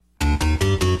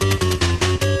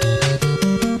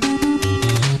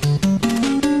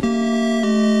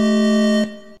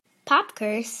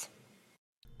Rockers.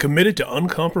 Committed to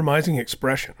uncompromising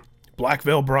expression, Black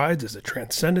Veil Brides is a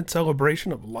transcendent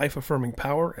celebration of life-affirming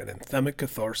power and anthemic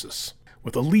catharsis,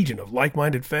 with a legion of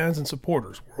like-minded fans and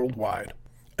supporters worldwide.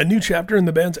 A new chapter in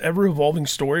the band's ever-evolving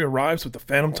story arrives with The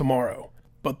Phantom Tomorrow,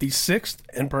 but the sixth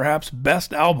and perhaps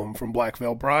best album from Black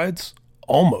Veil Brides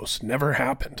almost never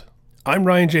happened. I'm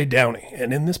Ryan J. Downey,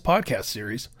 and in this podcast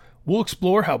series, we'll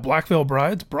explore how Black Veil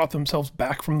Brides brought themselves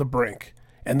back from the brink,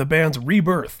 and the band's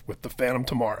rebirth with The Phantom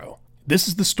Tomorrow. This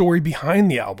is the story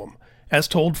behind the album, as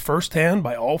told firsthand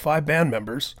by all 5 band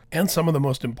members and some of the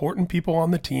most important people on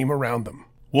the team around them.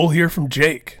 We'll hear from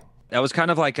Jake. That was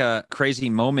kind of like a crazy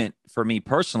moment for me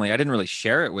personally. I didn't really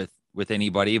share it with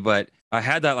anybody, but I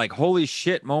had that like, holy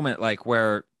shit moment, like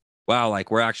where, wow,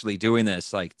 like we're actually doing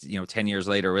this, like, 10 years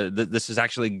later, this is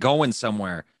actually going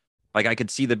somewhere. Like I could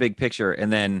see the big picture,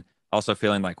 and then also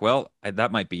feeling like, well,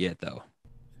 that might be it though.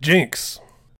 Jinx.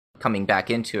 Coming back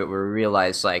into it, we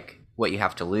realize like what you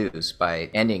have to lose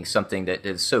by ending something that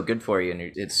is so good for you, and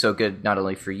it's so good not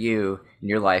only for you in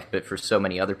your life but for so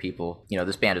many other people.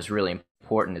 This band is really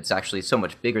important. It's actually so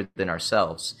much bigger than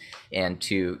ourselves, and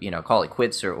to call it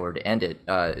quits or to end it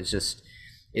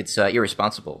it's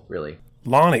irresponsible, really.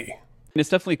 Lonnie. It's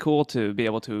definitely cool to be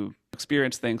able to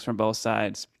experience things from both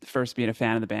sides. First being a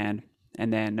fan of the band,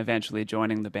 and then eventually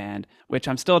joining the band, which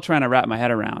I'm still trying to wrap my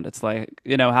head around. It's like,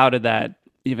 how did that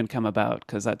even come about?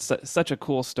 Because that's such a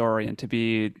cool story, and to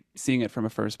be seeing it from a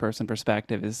first-person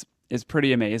perspective is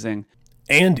pretty amazing.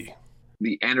 Andy.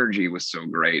 The energy was so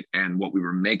great, and what we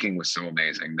were making was so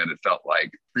amazing that it felt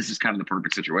like this is kind of the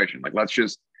perfect situation. Like,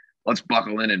 let's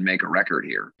buckle in and make a record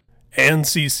here. And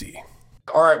Cece.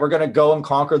 All right, we're going to go and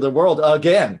conquer the world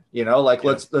again.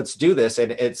 Let's do this.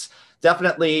 And it's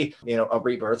definitely, a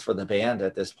rebirth for the band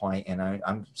at this point. And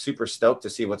I'm super stoked to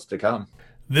see what's to come.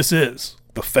 This is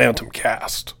the Phantom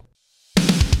Cast.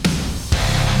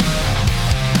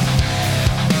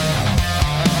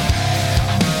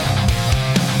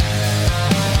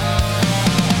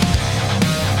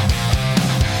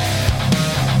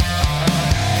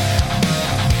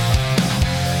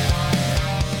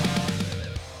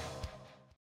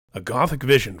 A gothic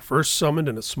vision first summoned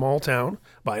in a small town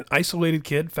by an isolated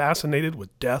kid fascinated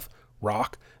with death,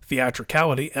 rock,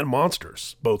 theatricality, and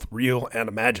monsters, both real and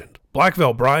imagined. Black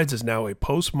Veil Brides is now a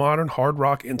postmodern hard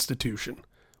rock institution,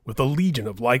 with a legion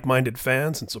of like-minded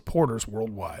fans and supporters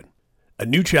worldwide. A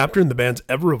new chapter in the band's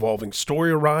ever-evolving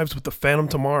story arrives with The Phantom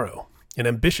Tomorrow, an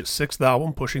ambitious 6th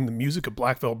album pushing the music of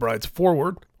Black Veil Brides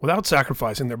forward without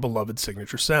sacrificing their beloved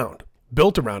signature sound.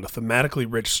 Built around a thematically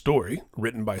rich story,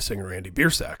 written by singer Andy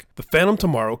Biersack, The Phantom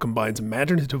Tomorrow combines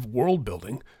imaginative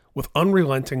world-building with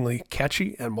unrelentingly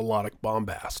catchy and melodic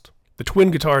bombast. The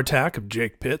twin guitar attack of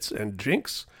Jake Pitts and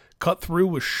Jinx cut through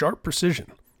with sharp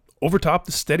precision, overtop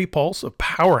the steady pulse of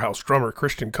powerhouse drummer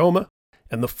Christian Coma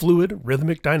and the fluid,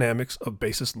 rhythmic dynamics of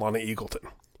bassist Lonnie Eagleton.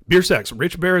 Biersack's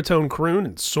rich baritone croon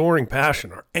and soaring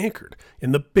passion are anchored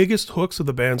in the biggest hooks of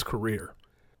the band's career.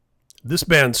 This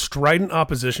band's strident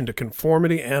opposition to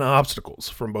conformity and obstacles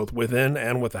from both within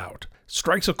and without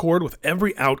strikes a chord with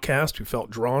every outcast who felt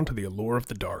drawn to the allure of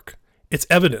the dark. It's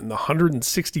evident in the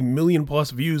 160 million plus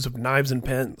views of Knives and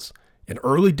Pens, an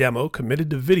early demo committed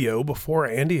to video before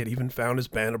Andy had even found his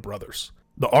band of brothers.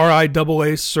 The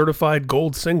RIAA certified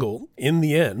gold single, In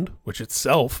the End, which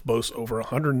itself boasts over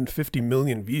 150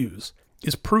 million views,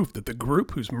 is proof that the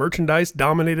group whose merchandise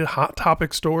dominated Hot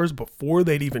Topic stores before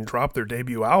they'd even dropped their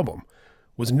debut album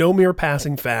was no mere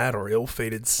passing fad or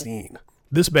ill-fated scene.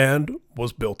 This band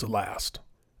was built to last.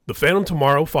 The Phantom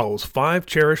Tomorrow follows 5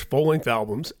 cherished full-length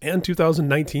albums and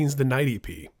 2019's The Night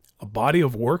EP, a body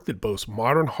of work that boasts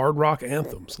modern hard rock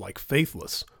anthems like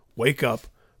Faithless, Wake Up,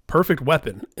 Perfect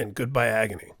Weapon, and Goodbye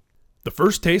Agony. The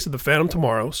first taste of The Phantom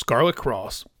Tomorrow, Scarlet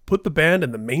Cross, put the band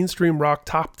in the mainstream rock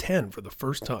top 10 for the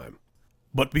first time.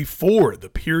 But before the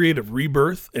period of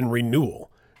rebirth and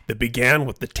renewal that began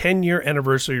with the 10-year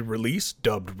anniversary release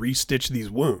dubbed Restitch These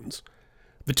Wounds,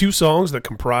 the 2 songs that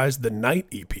comprised the Night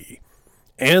EP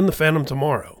and The Phantom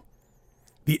Tomorrow,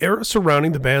 the era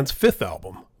surrounding the band's 5th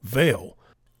album, Veil,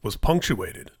 was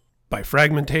punctuated by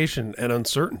fragmentation and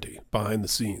uncertainty behind the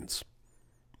scenes.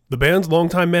 The band's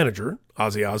longtime manager,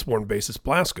 Ozzy Osbourne bassist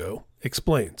Blasko,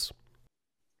 explains.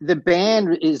 The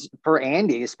band is, for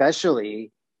Andy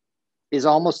especially, is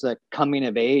almost a coming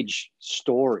of age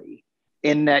story,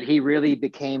 in that he really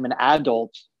became an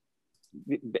adult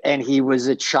and he was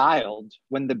a child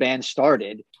when the band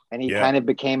started, and he kind of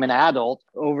became an adult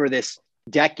over this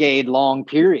decade-long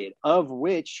period, of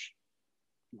which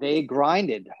they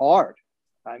grinded hard.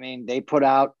 I mean, they put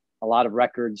out a lot of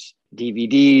records,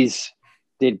 DVDs,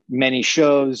 did many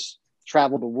shows,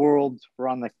 traveled the world, were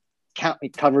on the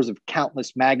covers of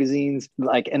countless magazines,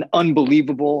 like an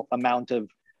unbelievable amount of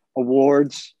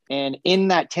awards. And in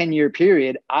that 10-year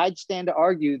period, I'd stand to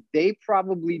argue they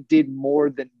probably did more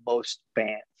than most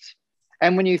bands.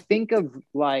 And when you think of,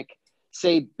 like,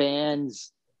 say,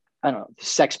 bands, I don't know,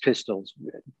 Sex Pistols,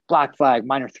 Black Flag,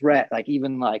 Minor Threat, like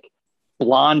even like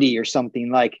Blondie or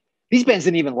something, like these bands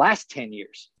didn't even last 10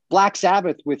 years. Black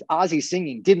Sabbath with Ozzy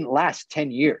singing didn't last 10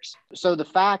 years. So the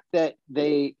fact that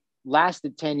they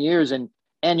lasted 10 years and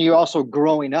you're also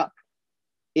growing up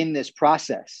in this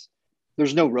process,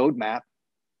 there's no roadmap.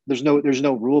 There's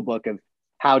no rule book of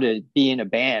how to be in a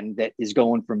band that is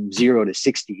going from 0 to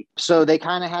 60. So they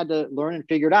kind of had to learn and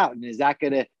figure it out. And is that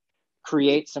going to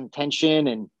create some tension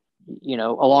and,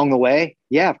 along the way?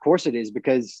 Yeah, of course it is,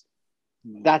 because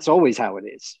that's always how it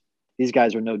is. These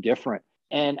guys are no different.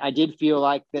 And I did feel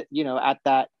like that,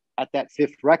 at that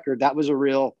fifth record, that was a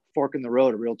real fork in the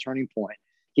road, a real turning point.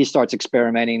 He starts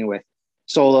experimenting with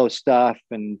solo stuff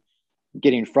and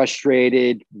getting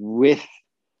frustrated with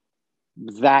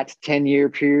that 10-year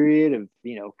period of,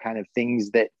 kind of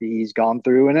things that he's gone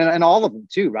through, and all of them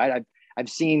too, right? I've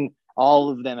seen all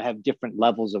of them have different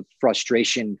levels of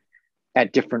frustration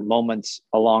at different moments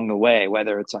along the way,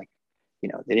 whether it's like,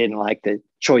 they didn't like the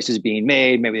choices being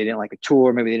made. Maybe they didn't like a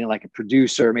tour. Maybe they didn't like a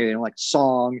producer. Maybe they didn't like a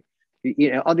song.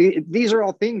 These are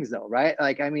all things though, right?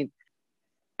 Like, I mean,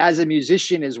 as a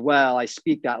musician as well, I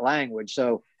speak that language.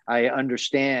 So I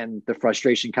understand the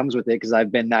frustration comes with it, because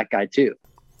I've been that guy too.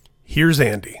 Here's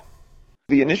Andy.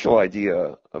 The initial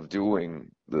idea of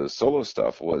doing the solo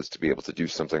stuff was to be able to do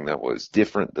something that was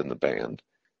different than the band.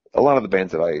 A lot of the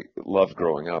bands that I loved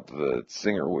growing up, the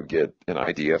singer would get an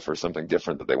idea for something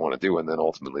different that they want to do, and then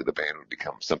ultimately the band would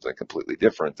become something completely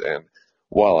different. And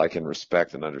while I can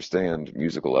respect and understand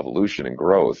musical evolution and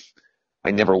growth,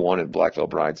 I never wanted Black Veil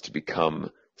Brides to become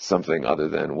something other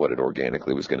than what it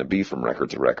organically was going to be from record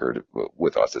to record,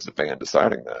 with us as a band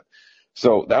deciding that.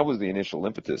 So that was the initial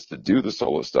impetus to do the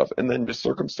solo stuff. And then just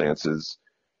circumstances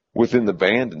within the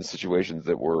band and situations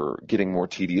that were getting more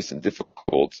tedious and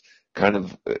difficult, kind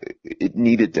of, it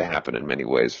needed to happen in many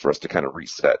ways for us to kind of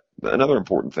reset. Another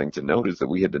important thing to note is that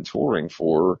we had been touring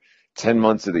for 10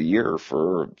 months of the year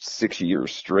for 6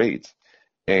 years straight,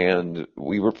 and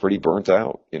we were pretty burnt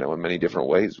out, in many different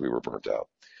ways we were burnt out.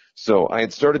 So I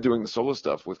had started doing the solo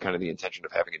stuff with kind of the intention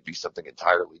of having it be something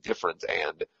entirely different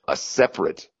and a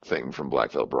separate thing from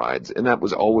Black Veil Brides. And that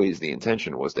was always the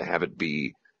intention, was to have it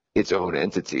be its own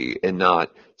entity and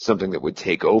not something that would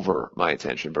take over my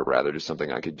attention, but rather just something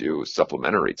I could do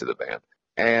supplementary to the band.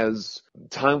 As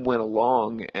time went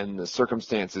along and the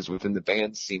circumstances within the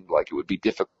band seemed like it would be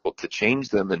difficult to change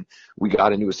them, and we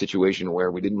got into a situation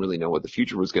where we didn't really know what the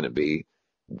future was going to be,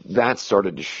 that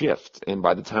started to shift. And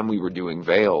by the time we were doing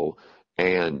Veil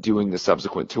and doing the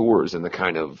subsequent tours and the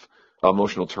kind of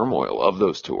emotional turmoil of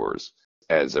those tours,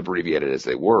 as abbreviated as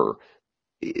they were,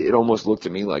 it almost looked to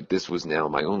me like this was now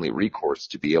my only recourse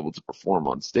to be able to perform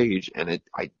on stage. And it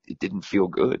didn't feel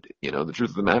good. The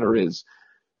truth of the matter is,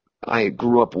 I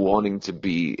grew up wanting to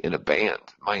be in a band.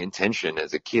 My intention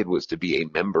as a kid was to be a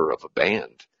member of a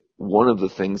band. One of the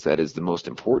things that is the most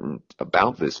important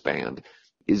about this band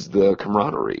is the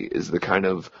camaraderie, is the kind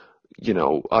of,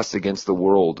 us against the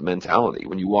world mentality.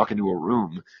 When you walk into a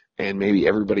room and maybe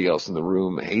everybody else in the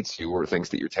room hates you or thinks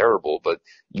that you're terrible, but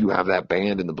you have that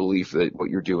band and the belief that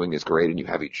what you're doing is great and you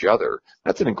have each other,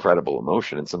 that's an incredible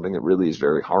emotion and something that really is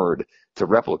very hard to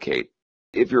replicate.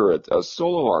 If you're a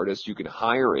solo artist, you can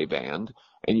hire a band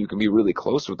and you can be really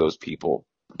close with those people,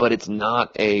 but it's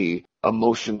not a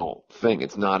emotional thing.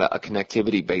 It's not a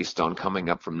connectivity based on coming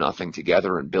up from nothing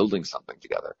together and building something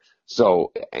together.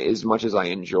 So as much as I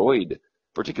enjoyed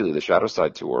particularly the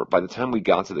Shadowside tour, by the time we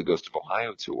got to the Ghost of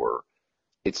Ohio tour,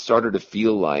 it started to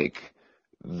feel like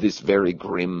this very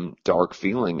grim, dark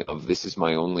feeling of is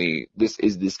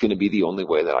this going to be the only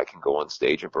way that I can go on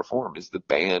stage and perform? Is the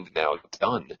band now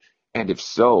done? And if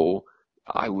so,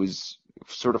 I was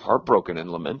sort of heartbroken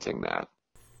and lamenting that.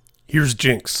 Here's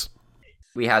Jinx.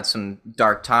 We had some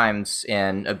dark times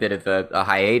and a bit of a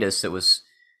hiatus that was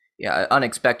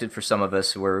unexpected for some of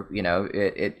us, where,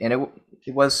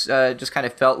 it was just kind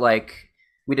of felt like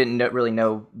we didn't really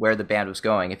know where the band was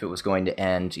going, if it was going to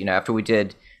end. After we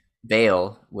did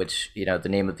Veil, which, the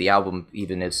name of the album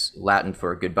even is Latin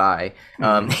for goodbye,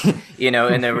 and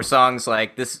there were songs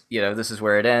like this, this is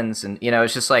where it ends. And,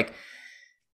 it's just like,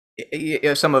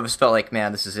 some of us felt like,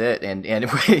 man, this is it. And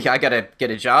I got to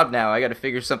get a job now. I got to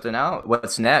figure something out.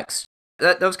 What's next?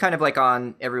 That was kind of like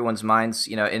on everyone's minds,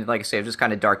 and like I say, it was just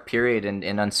kind of dark period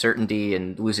and uncertainty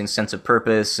and losing sense of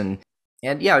purpose and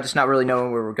just not really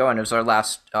knowing where we're going. It was our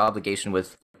last obligation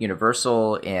with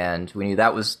Universal, and we knew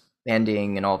that was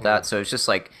ending and all of that. So it's just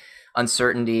like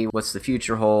uncertainty. What's the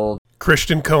future hold?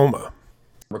 Christian Coma.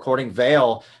 Recording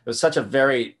Veil, it was such a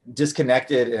very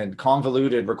disconnected and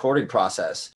convoluted recording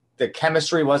process. The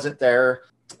chemistry wasn't there,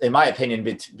 in my opinion,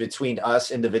 between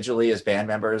us individually as band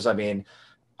members. I mean,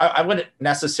 I wouldn't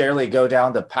necessarily go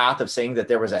down the path of saying that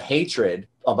there was a hatred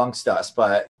amongst us,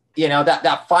 but you know,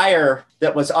 that fire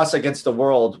that was us against the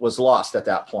world was lost at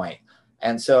that point.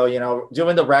 And so, you know,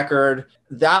 doing the record,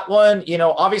 that one, you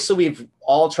know, obviously we've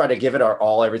all tried to give it our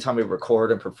all every time we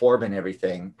record and perform and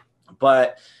everything.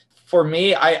 But for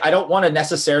me, I don't want to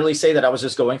necessarily say that I was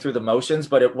just going through the motions,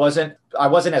 but I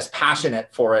wasn't as passionate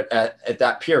for it at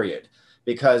that period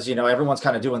because, you know, everyone's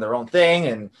kind of doing their own thing.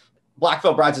 And Black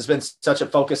Veil Brides has been such a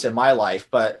focus in my life,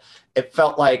 but it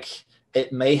felt like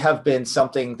it may have been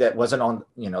something that wasn't on,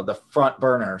 you know, the front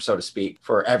burner, so to speak,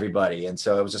 for everybody. And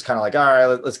so it was just kind of like, all right,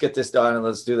 let's get this done and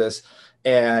let's do this.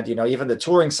 And, you know, even the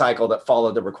touring cycle that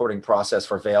followed the recording process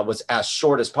for Veil was as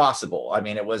short as possible. I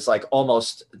mean, it was like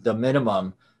almost the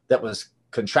minimum that was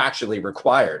contractually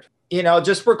required. You know,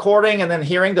 just recording and then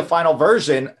hearing the final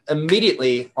version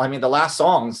immediately. I mean, the last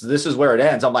songs, this is where it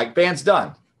ends. I'm like, band's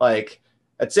done. Like,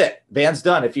 that's it. Band's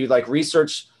done. If you like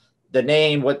research the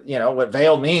name, what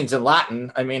Veil means in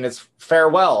Latin, I mean, it's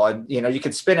farewell. And, you know, you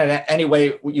can spin it any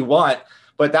way you want,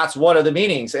 but that's one of the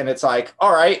meanings. And it's like,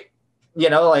 all right, you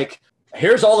know, like,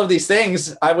 here's all of these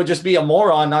things. I would just be a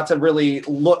moron not to really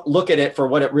look at it for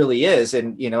what it really is.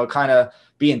 And, you know, kind of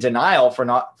be in denial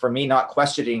for me not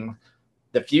questioning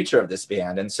the future of this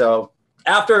band. And so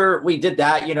after we did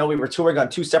that, you know, we were touring on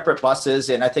 2 separate buses.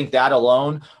 And I think that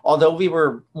alone, although we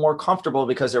were more comfortable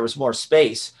because there was more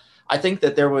space, I think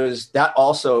that that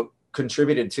also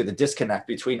contributed to the disconnect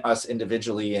between us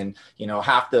individually. And, you know,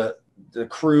 half the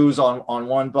crew's on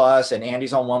one bus and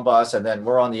Andy's on one bus and then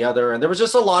we're on the other. And there was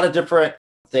just a lot of different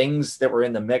things that were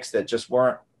in the mix that just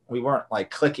we weren't like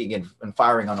clicking and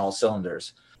firing on all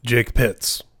cylinders. Jake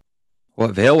Pitts. Well,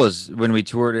 Veil was when we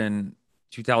toured in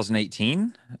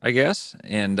 2018, I guess.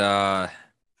 And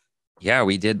yeah,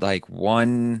 we did like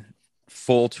one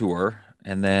full tour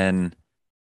and then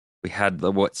we had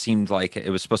what seemed like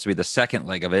it was supposed to be the second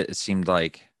leg of it. It seemed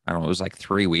like, I don't know, it was like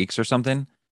 3 weeks or something.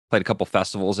 Played a couple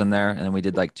festivals in there, and then we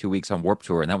did like 2 weeks on Warped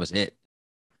Tour, and that was it.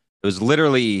 It was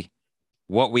literally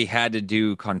what we had to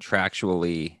do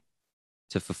contractually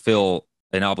to fulfill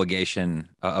an obligation,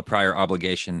 a prior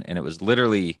obligation, and it was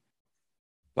literally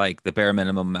like the bare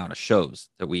minimum amount of shows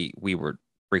that we were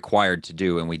required to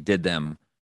do, and we did them,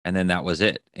 and then that was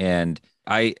it. And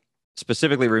I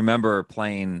specifically remember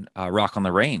playing Rock on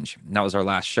the Range, and that was our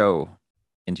last show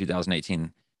in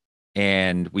 2018.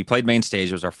 And we played main stage.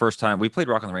 It was our first time. We played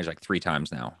Rock on the Range like 3 times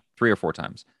now, 3 or 4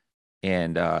 times.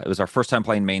 And it was our first time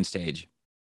playing main stage.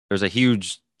 There was a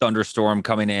huge thunderstorm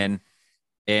coming in,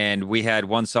 and we had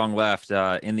one song left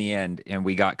in the end, and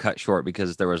we got cut short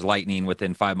because there was lightning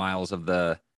within 5 miles of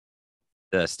the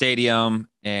stadium.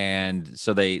 And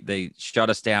so they shut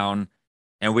us down,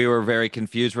 and we were very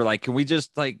confused. We're like, can we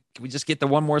just get the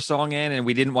one more song in? And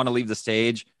we didn't want to leave the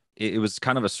stage. It was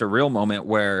kind of a surreal moment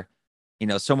where, you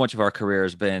know, so much of our career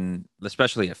has been,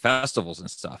 especially at festivals and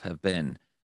stuff, have been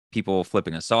people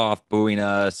flipping us off, booing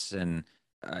us. And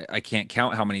I can't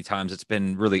count how many times it's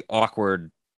been really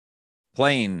awkward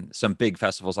playing some big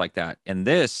festivals like that. And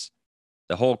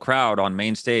the whole crowd on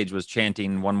main stage was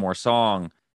chanting one more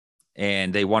song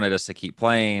and they wanted us to keep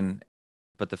playing,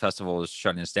 but the festival was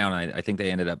shutting us down. I think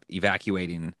they ended up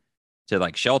evacuating to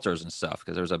like shelters and stuff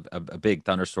because there was a big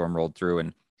thunderstorm rolled through,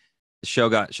 and the show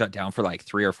got shut down for like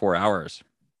 3 or 4 hours,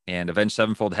 and Avenged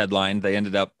Sevenfold headlined. They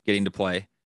ended up getting to play.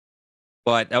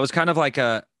 But that was kind of like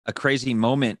a crazy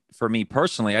moment for me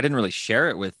personally. I didn't really share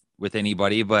it with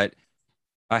anybody, but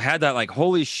I had that like,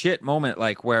 holy shit moment,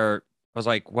 like where I was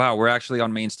like, wow, we're actually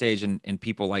on main stage and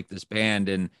people like this band.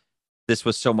 And this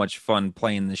was so much fun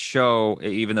playing the show,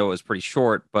 even though it was pretty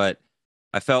short. But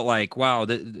I felt like, wow,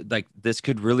 like this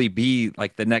could really be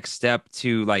like the next step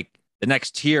to like the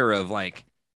next tier of like,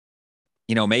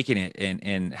 you know, making it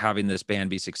and having this band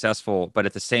be successful. But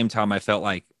at the same time, I felt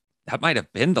like that might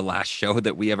have been the last show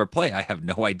that we ever play. I have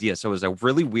no idea. So it was a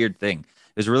really weird thing.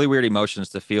 It was really weird emotions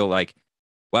to feel like,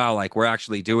 wow, like we're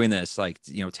actually doing this, like,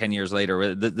 you know, 10 years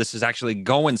later, this is actually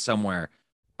going somewhere.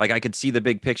 Like I could see the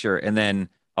big picture, and then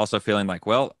also feeling like,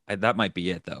 well, that might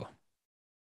be it though.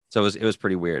 So it was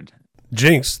pretty weird.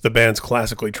 Jinx, the band's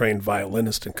classically trained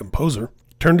violinist and composer,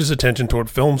 turned his attention toward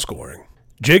film scoring.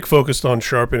 Jake focused on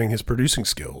sharpening his producing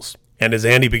skills, and as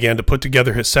Andy began to put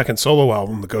together his second solo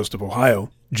album, The Ghost of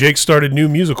Ohio, Jake started new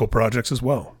musical projects as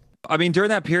well. I mean, during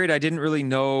that period, I didn't really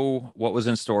know what was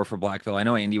in store for Black Veil. I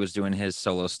know Andy was doing his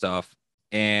solo stuff,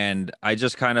 And I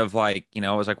just kind of like,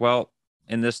 I was like, well,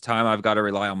 in this time, I've got to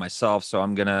rely on myself. So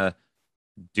I'm going to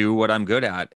do what I'm good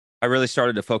at. I really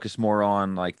started to focus more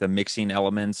on like the mixing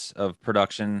elements of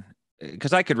production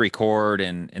because I could record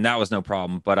and that was no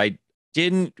problem, but I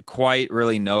didn't quite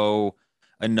really know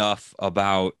enough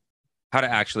about how to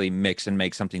actually mix and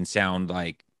make something sound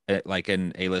like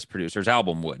an A-list producer's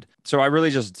album would. So I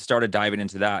really just started diving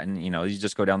into that, and you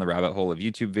just go down the rabbit hole of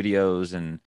YouTube videos,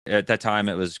 and at that time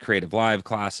it was Creative Live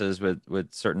classes with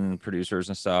certain producers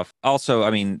and stuff. Also,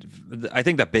 I mean, I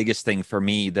think the biggest thing for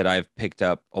me that I've picked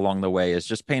up along the way is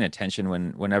just paying attention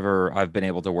whenever I've been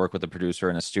able to work with a producer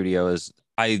in a studio. Is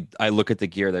I look at the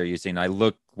gear they're using. I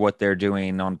look what they're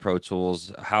doing on Pro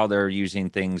Tools, how they're using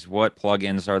things, what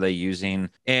plugins are they using,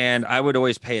 and I would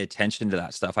always pay attention to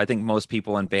that stuff. I think most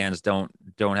people in bands don't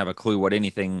have a clue what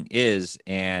anything is,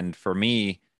 and for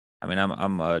me, I mean,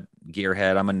 I'm a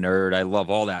gearhead. I'm a nerd. I love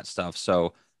all that stuff.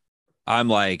 So I'm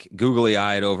like googly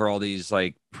eyed over all these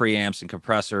like preamps and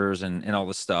compressors and all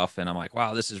this stuff. And I'm like,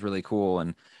 wow, this is really cool.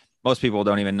 And most people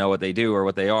don't even know what they do or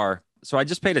what they are. So I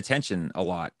just paid attention a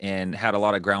lot and had a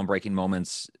lot of groundbreaking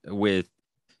moments with,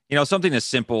 something as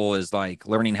simple as like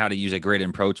learning how to use a grid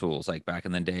in Pro Tools, like back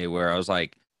in the day where I was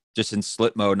like just in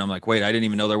slip mode. And I'm like, wait, I didn't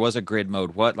even know there was a grid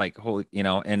mode. What? Like, holy,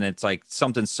 and it's like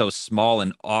something so small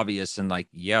and obvious. And like,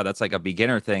 yeah, that's like a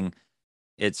beginner thing.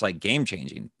 It's like game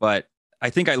changing. But I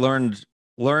think I learned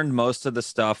most of the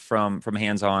stuff from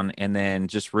hands-on, and then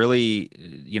just really,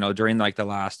 during like the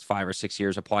last 5 or 6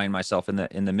 years applying myself in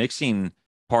the mixing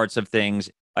parts of things.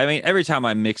 I mean, every time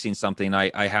I'm mixing something,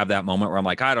 I have that moment where I'm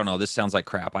like, I don't know, this sounds like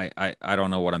crap. I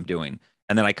don't know what I'm doing.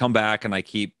 And then I come back and I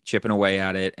keep chipping away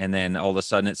at it, and then all of a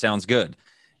sudden it sounds good.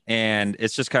 And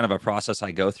it's just kind of a process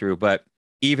I go through. But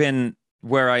even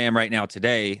where I am right now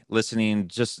today, listening,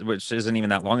 just which isn't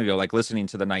even that long ago, like listening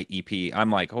to the Night EP, I'm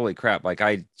like, holy crap, like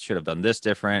I should have done this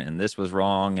different and this was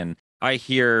wrong. And I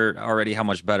hear already how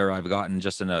much better I've gotten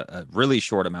just in a really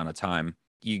short amount of time.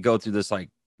 You go through this like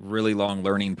really long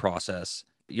learning process.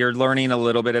 You're learning a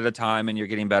little bit at a time and you're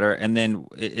getting better. And then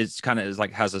it's kind of is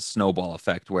like has a snowball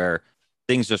effect where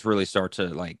things just really start to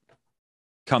like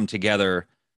come together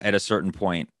at a certain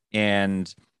point.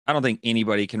 And I don't think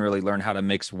anybody can really learn how to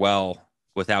mix well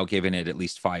without giving it at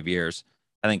least 5 years.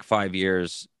 I think 5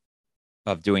 years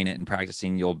of doing it and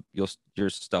practicing, your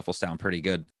stuff will sound pretty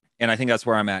good. And I think that's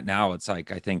where I'm at now. It's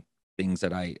like I think things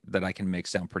that I can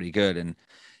mix sound pretty good. And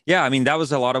yeah, I mean that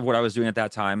was a lot of what I was doing at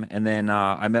that time. And then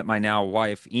I met my now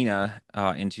wife Ina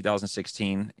in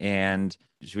 2016, and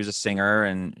she was a singer,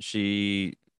 and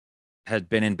she had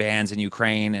been in bands in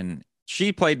Ukraine, and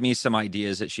she played me some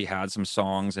ideas that she had, some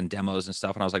songs and demos and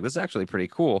stuff. And I was like, this is actually pretty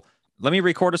cool. Let me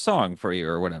record a song for you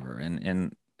or whatever.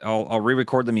 And I'll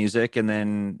re-record the music, and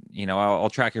then, I'll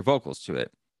track your vocals to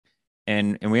it.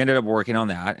 And we ended up working on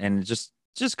that, and just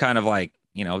kind of like,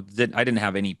 I didn't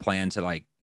have any plan to like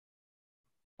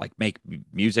make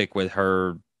music with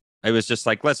her. It was just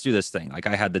like, let's do this thing. Like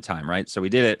I had the time. Right. So we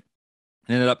did it.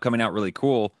 It ended up coming out really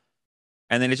cool.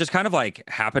 And then it just kind of like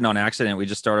happened on accident. We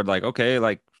just started like, okay,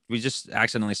 like we just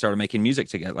accidentally started making music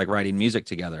together, like writing music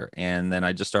together. And then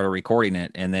I just started recording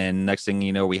it. And then next thing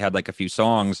you know, we had like a few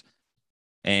songs,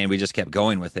 and we just kept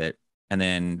going with it. And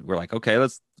then we're like, okay,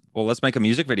 let's make a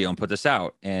music video and put this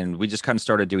out. And we just kind of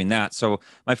started doing that. So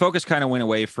my focus kind of went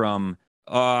away from,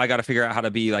 I got to figure out how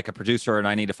to be like a producer, and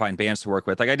I need to find bands to work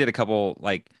with. Like I did a couple,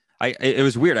 like it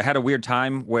was weird. I had a weird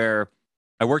time where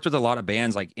I worked with a lot of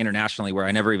bands like internationally where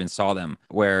I never even saw them,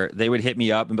 where they would hit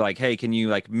me up and be like, hey, can you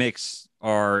like mix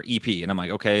our EP? And I'm like,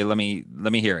 okay, let me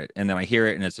hear it. And then I hear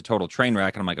it and it's a total train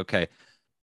wreck. And I'm like, okay,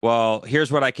 well,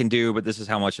 here's what I can do, but this is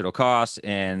how much it'll cost.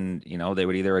 And, they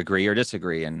would either agree or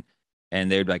disagree. And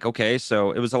they'd be like, okay.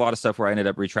 So it was a lot of stuff where I ended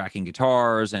up retracking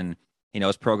guitars and,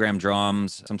 it's programmed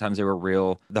drums. Sometimes they were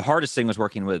real. The hardest thing was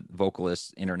working with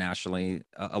vocalists internationally.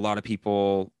 A lot of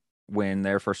people, when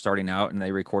they're first starting out and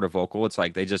they record a vocal, it's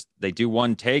like they do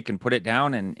one take and put it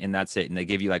down and that's it. And they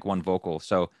give you like one vocal.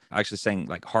 So I actually sang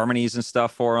like harmonies and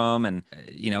stuff for them, and,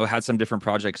 had some different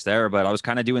projects there, but I was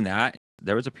kind of doing that.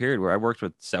 There was a period where I worked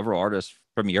with several artists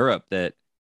from Europe that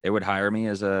they would hire me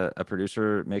as a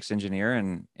producer, mix engineer,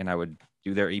 and I would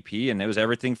do their EP. And it was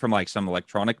everything from like some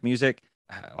electronic music,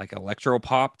 like electro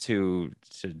pop to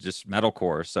just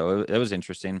metalcore. So it was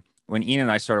interesting. When Ian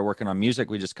and I started working on music,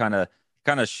 we just kind of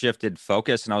shifted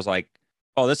focus, and I was like,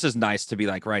 oh, this is nice to be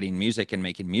like writing music and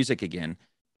making music again.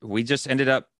 We just ended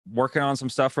up working on some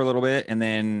stuff for a little bit, and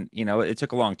then it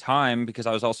took a long time because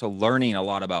I was also learning a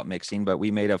lot about mixing, but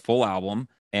we made a full album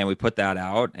and we put that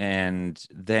out. And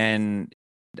then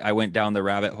I went down the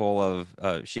rabbit hole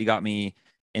of she got me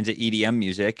into EDM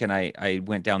music, and I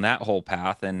went down that whole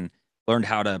path and learned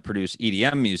how to produce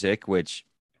EDM music, which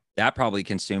that probably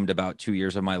consumed about 2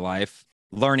 years of my life,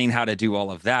 learning how to do all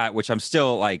of that, which I'm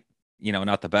still like,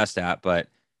 not the best at, but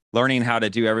learning how to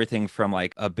do everything from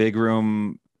like a big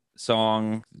room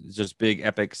song, just big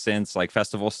epic synths, like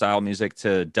festival style music,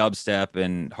 to dubstep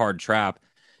and hard trap.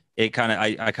 It kind of,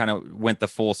 I kind of went the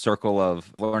full circle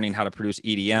of learning how to produce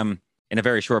EDM in a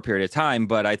very short period of time.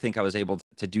 But I think I was able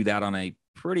to do that on a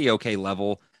pretty okay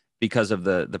level because of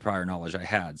the prior knowledge I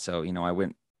had. So,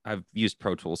 I've used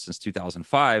Pro Tools since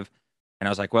 2005, and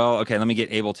I was like, well, okay, let me get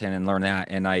Ableton and learn that.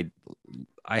 And I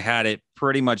had it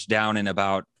pretty much down in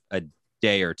about a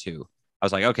day or two. I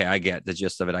was like, okay, I get the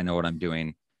gist of it. I know what I'm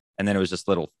doing. And then it was just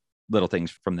little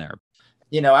things from there.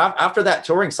 After that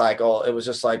touring cycle, it was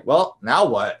just like, well, now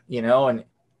what? And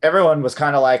everyone was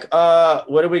kind of like,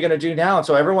 what are we going to do now? And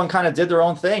so everyone kind of did their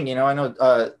own thing. I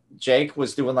know Jake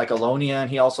was doing like Alonia, and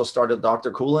he also started Dr.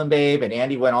 Cool and Babe, and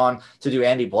Andy went on to do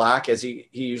Andy Black, as he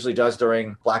usually does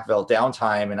during Black Veil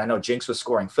downtime. And I know Jinx was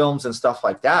scoring films and stuff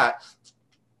like that.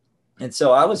 And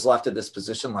so I was left in this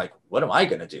position, like, what am I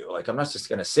going to do? Like, I'm not just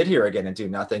going to sit here again and do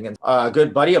nothing. And a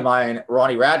good buddy of mine,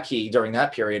 Ronnie Radke, during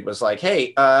that period was like,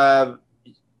 hey,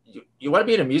 you want to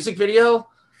be in a music video?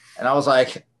 And I was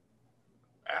like,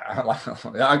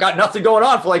 I got nothing going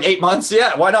on for like 8 months.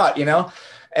 Yeah, why not?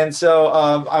 And so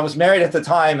I was married at the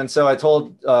time. And so I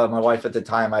told my wife at the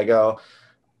time, I go,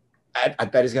 I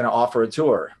bet he's going to offer a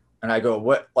tour. And I go,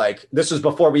 what? Like, this was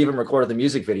before we even recorded the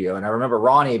music video. And I remember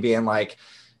Ronnie being like,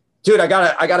 dude, I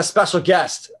got a special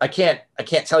guest. I can't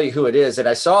tell you who it is. And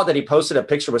I saw that he posted a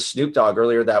picture with Snoop Dogg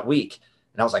earlier that week.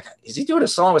 And I was like, is he doing a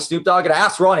song with Snoop Dogg? And I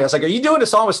asked Ronnie, I was like, are you doing a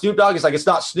song with Snoop Dogg? He's like, it's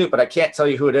not Snoop, but I can't tell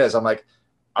you who it is. I'm like,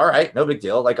 all right, no big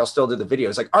deal. Like, I'll still do the video.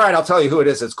 He's like, all right, I'll tell you who it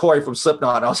is. It's Corey from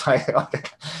Slipknot. And I was like, okay.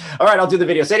 All right, I'll do the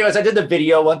video. So anyways, I did the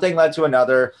video. One thing led to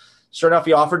another. Sure enough,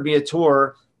 he offered me a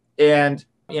tour. And,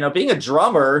 being a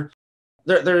drummer,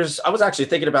 I was actually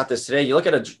thinking about this today. You look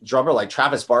at a drummer like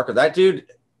Travis Barker, that dude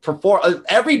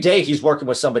every day he's working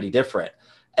with somebody different.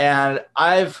 And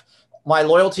my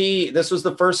loyalty, this was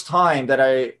the first time that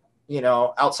I,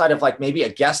 outside of like maybe a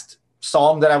guest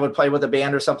song that I would play with a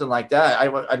band or something like that,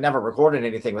 I'd never recorded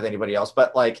anything with anybody else,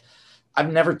 but like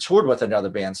I've never toured with another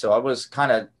band. So I was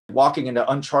kind of walking into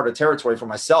uncharted territory for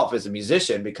myself as a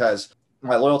musician, because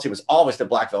my loyalty was always to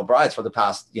Black Veil Brides for the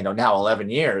past, now 11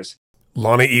 years.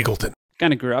 Lonnie Eagleton.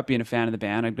 Kind of grew up being a fan of the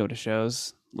band. I'd go to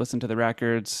shows, listen to the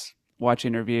records, watch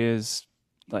interviews,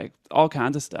 like all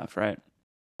kinds of stuff, right?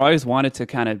 I always wanted to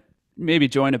kind of maybe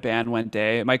join a band one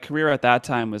day. My career at that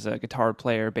time was a guitar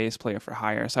player, bass player for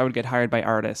hire. So I would get hired by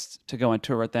artists to go on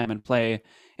tour with them and play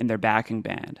in their backing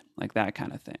band, like that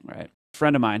kind of thing, right? A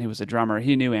friend of mine who was a drummer,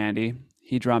 he knew Andy.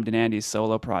 He drummed in Andy's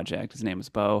solo project. His name was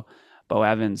Bo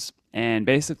Evans. And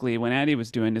basically when Andy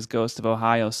was doing his Ghost of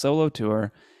Ohio solo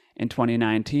tour in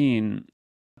 2019,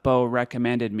 Bo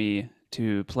recommended me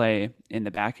to play in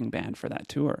the backing band for that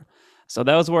tour. So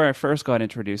that was where I first got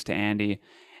introduced to Andy.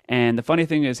 And the funny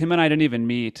thing is, him and I didn't even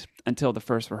meet until the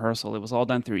first rehearsal. It was all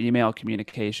done through email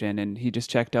communication. And he just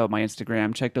checked out my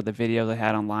Instagram, checked out the videos I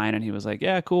had online. And he was like,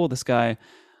 yeah, cool. This guy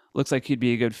looks like he'd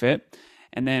be a good fit.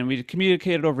 And then we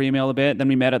communicated over email a bit. Then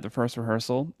we met at the first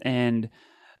rehearsal. And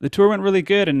the tour went really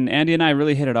good. And Andy and I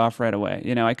really hit it off right away.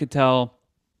 I could tell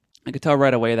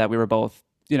right away that we were both,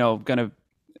 going to,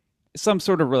 some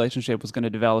sort of relationship was going to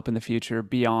develop in the future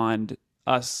beyond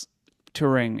us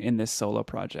touring in this solo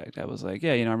project. I was like,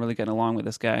 yeah, I'm really getting along with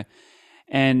this guy.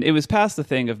 And it was past the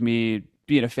thing of me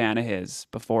being a fan of his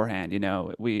beforehand.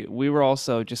 We were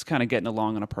also just kind of getting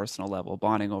along on a personal level,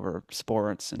 bonding over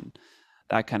sports and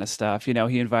that kind of stuff. He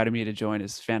invited me to join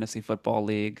his fantasy football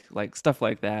league, like stuff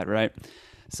like that, right?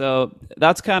 So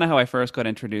that's kind of how I first got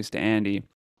introduced to Andy.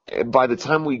 By the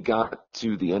time we got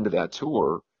to the end of that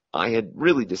tour, I had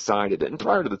really decided, and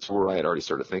prior to the tour, I had already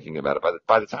started thinking about it.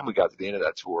 By the time we got to the end of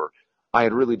that tour, I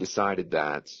had really decided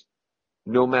that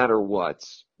no matter what,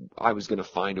 I was going to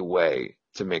find a way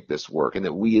to make this work, and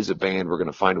that we as a band were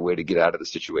going to find a way to get out of the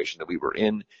situation that we were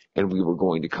in, and we were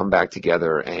going to come back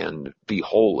together and be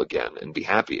whole again and be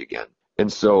happy again.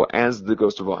 And so as the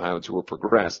Ghost of Ohio tour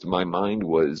progressed, my mind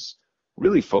was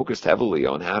really focused heavily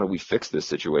on how do we fix this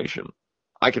situation.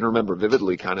 I can remember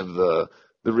vividly kind of the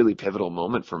really pivotal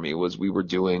moment for me was we were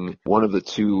doing one of the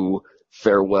two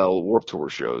farewell Warped Tour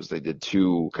shows. They did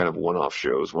two kind of one-off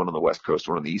shows, one on the West Coast,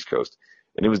 one on the East Coast.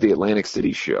 And it was the Atlantic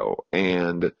City show.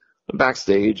 And I'm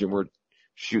backstage and we're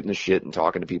shooting the shit and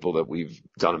talking to people that we've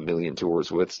done a million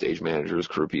tours with, stage managers,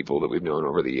 crew people that we've known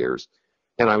over the years.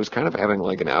 And I was kind of having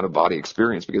like an out-of-body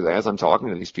experience, because as I'm talking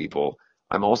to these people,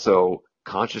 I'm also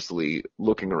consciously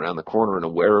looking around the corner and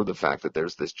aware of the fact that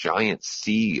there's this giant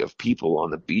sea of people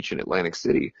on the beach in Atlantic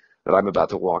City that I'm about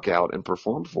to walk out and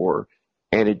perform for.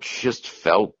 And it just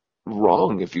felt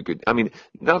wrong if you could, I mean,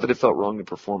 not that it felt wrong to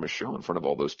perform a show in front of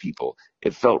all those people.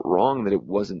 It felt wrong that it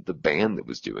wasn't the band that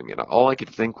was doing it. All I could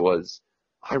think was,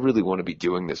 I really want to be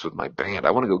doing this with my band.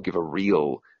 I want to go give a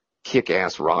real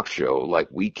kick-ass rock show like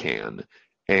we can.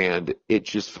 And it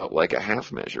just felt like a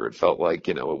half measure. It felt like,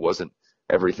 it wasn't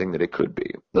everything that it could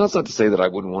be. Now, that's not to say that I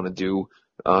wouldn't want to do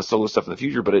solo stuff in the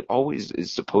future, but it always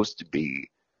is supposed to be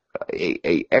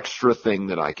a extra thing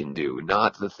that I can do,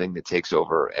 not the thing that takes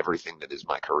over everything that is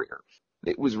my career.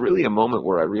 It was really a moment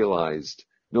where I realized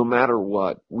no matter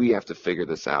what, we have to figure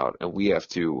this out, and we have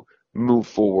to move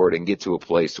forward and get to a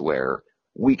place where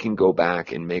we can go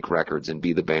back and make records and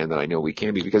be the band that I know we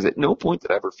can be. Because at no point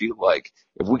did I ever feel like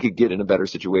if we could get in a better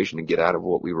situation and get out of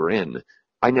what we were in,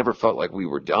 I never felt like we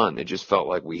were done. It just felt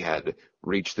like we had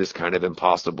reached this kind of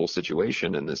impossible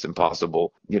situation and this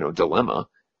impossible, dilemma.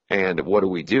 And what do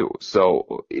we do?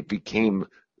 So it became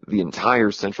the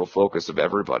entire central focus of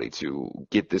everybody to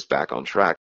get this back on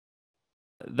track.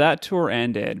 That tour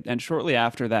ended, and shortly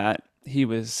after that, he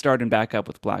was starting back up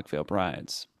with Black Veil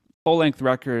Brides. Full-length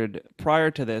record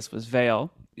prior to this was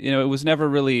Veil. It was never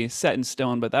really set in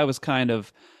stone, but that was kind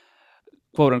of,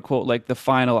 quote unquote, like the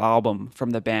final album from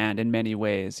the band in many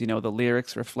ways. The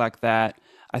lyrics reflect that.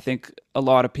 I think a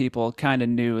lot of people kind of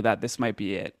knew that this might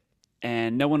be it.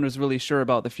 And no one was really sure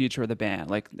about the future of the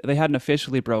band. Like, they hadn't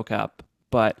officially broke up,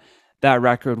 but that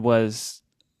record was,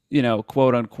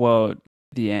 quote unquote,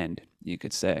 the end, you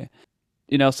could say.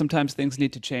 Sometimes things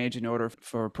need to change in order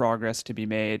for progress to be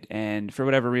made. And for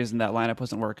whatever reason, that lineup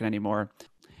wasn't working anymore.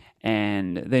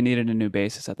 And they needed a new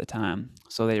bassist at the time.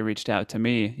 So they reached out to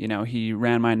me. He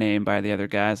ran my name by the other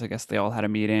guys. I guess they all had a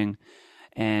meeting,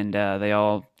 and they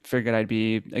all figured I'd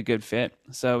be a good fit.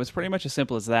 So it was pretty much as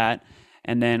simple as that.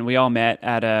 And then we all met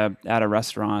at a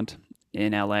restaurant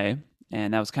in LA.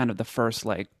 And that was kind of the first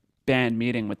band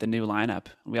meeting with the new lineup.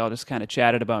 We all just kind of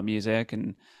chatted about music,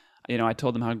 and I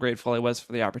told them how grateful I was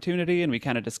for the opportunity, and we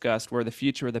kind of discussed where the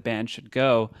future of the band should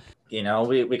go.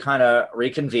 We kind of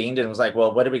reconvened and was like,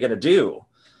 well, what are we going to do?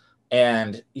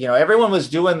 And, everyone was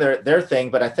doing their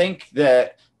thing, but I think that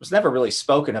it was never really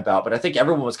spoken about, but I think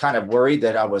everyone was kind of worried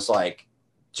that I was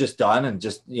just done and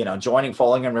just, joining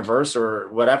Falling in Reverse or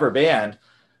whatever band.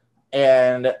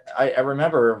 And I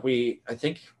remember I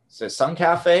think it's a Sun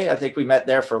Cafe. I think we met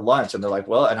there for lunch, and they're like,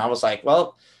 well, and I was like,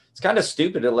 well, it's kind of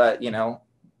stupid to let,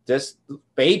 this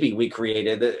baby we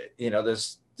created,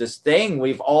 this thing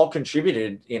we've all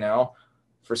contributed,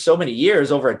 for so many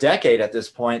years, over a decade at this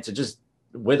point, to just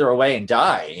wither away and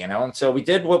die, And so we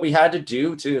did what we had to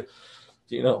do to,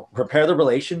 repair the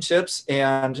relationships.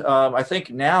 And I think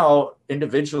now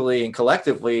individually and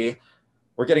collectively,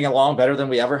 we're getting along better than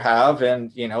we ever have.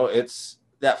 And, it's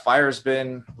that fire's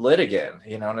been lit again,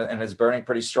 and it's burning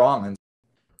pretty strong. And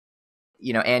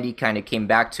Andy kind of came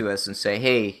back to us and say,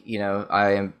 hey,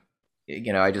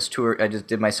 I just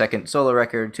did my second solo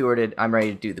record, toured it. I'm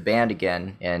ready to do the band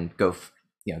again and go,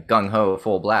 gung ho,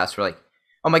 full blast. We're like,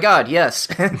 oh my God, yes.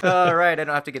 All right. I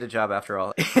don't have to get a job after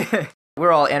all.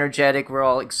 We're all energetic. We're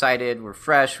all excited. We're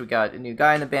fresh. We got a new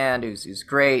guy in the band who's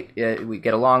great. We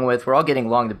get along with. We're all getting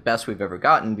along the best we've ever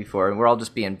gotten before. And we're all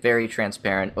just being very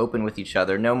transparent, open with each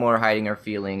other. No more hiding our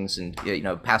feelings and,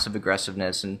 passive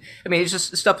aggressiveness. And I mean, it's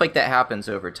just stuff like that happens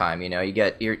over time.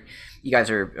 You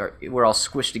guys we're all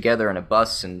squished together in a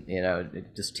bus, and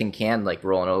just tin can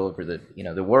rolling all over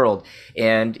the world,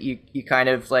 and you kind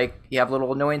of you have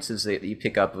little annoyances that you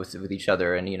pick up with each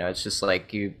other, and it's just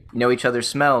each other's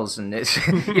smells, and it's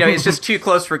it's just too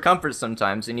close for comfort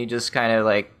sometimes, and you just kind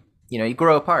of you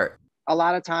grow apart. A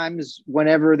lot of times,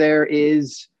 whenever there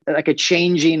is a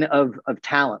changing of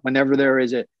talent, whenever there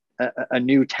is a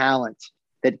new talent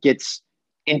that gets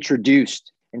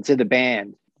introduced into the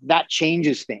band, that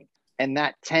changes things. And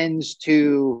that tends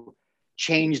to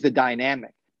change the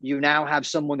dynamic. You now have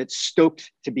someone that's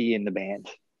stoked to be in the band,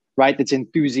 right? That's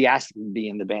enthusiastic to be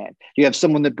in the band. You have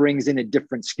someone that brings in a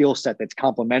different skill set that's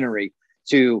complementary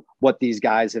to what these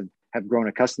guys have grown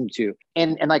accustomed to.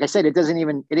 And like I said, it isn't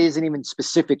even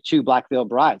specific to Black Veil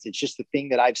Brides. It's just the thing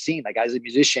that I've seen. As a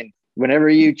musician, whenever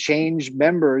you change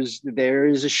members, there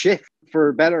is a shift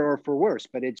for better or for worse,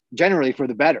 but it's generally for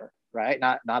the better. Right?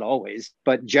 Not always,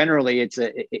 but generally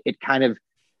it kind of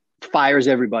fires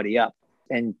everybody up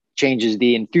and changes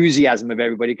the enthusiasm of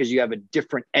everybody because you have a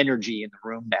different energy in the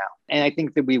room now. And I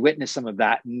think that we witnessed some of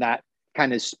that, and that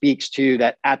kind of speaks to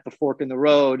that at the fork in the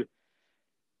road,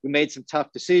 we made some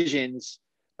tough decisions,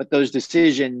 but those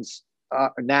decisions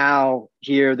are now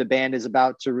here. The band is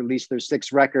about to release their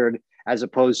 6th record as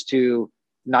opposed to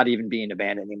not even being a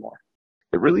band anymore.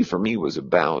 It really, for me, was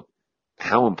about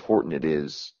how important it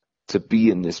is to be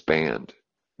in this band,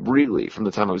 really, from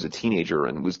the time I was a teenager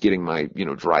and was getting my,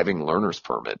 driving learner's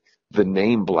permit. The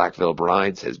name Black Veil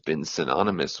Brides has been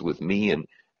synonymous with me, and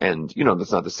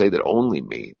that's not to say that only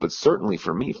me, but certainly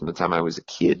for me from the time I was a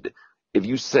kid. If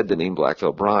you said the name Black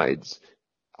Veil Brides,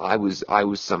 I was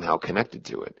somehow connected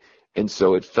to it. And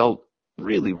so it felt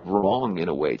really wrong in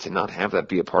a way to not have that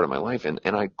be a part of my life. And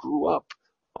I grew up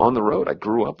on the road. I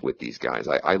grew up with these guys.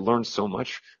 I learned so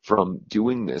much from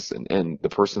doing this, and the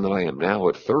person that I am now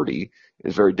at 30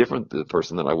 is very different than the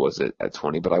person that I was at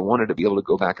 20, but I wanted to be able to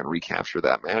go back and recapture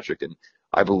that magic, and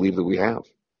I believe that we have.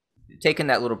 Taking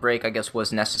that little break, I guess,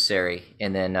 was necessary,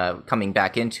 and then coming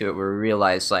back into it, where we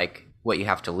realized like what you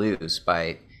have to lose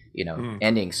by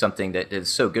ending something that is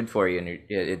so good for you, and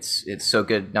it's so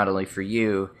good not only for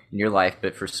you in your life,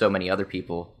 but for so many other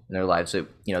people in their lives. So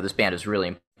this band is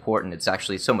really important. It's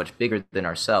actually so much bigger than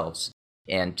ourselves,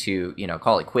 and to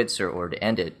call it quits or to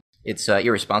end it, it's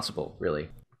irresponsible, really.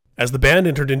 As the band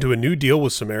entered into a new deal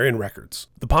with Sumerian Records,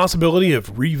 the possibility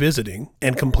of revisiting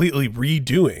and completely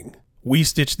redoing We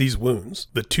Stitch These Wounds,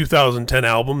 the 2010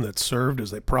 album that served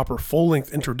as a proper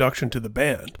full-length introduction to the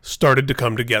band, started to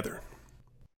come together.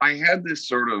 I had this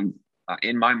sort of,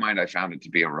 in my mind, I found it to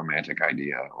be a romantic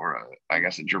idea, or I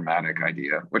guess a dramatic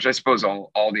idea, which I suppose all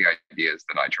the ideas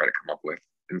that I try to come up with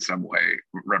in some way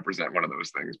represent one of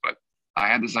those things. But I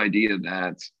had this idea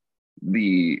that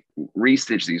the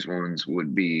Restitch These Wounds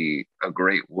would be a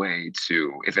great way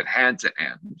to, if it had to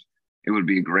end, it would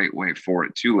be a great way for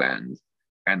it to end.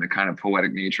 And the kind of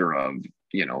poetic nature of,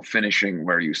 finishing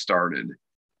where you started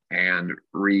and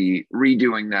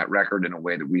redoing that record in a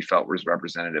way that we felt was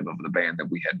representative of the band that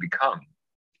we had become.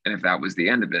 And if that was the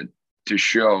end of it, to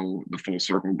show the full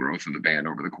circle growth of the band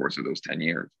over the course of those 10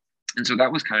 years. And so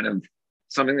that was kind of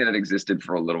something that had existed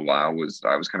for a little while.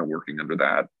 I was kind of working under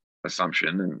that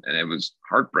assumption, and it was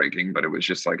heartbreaking, but it was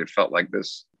just like, it felt like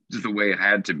this is the way it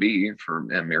had to be for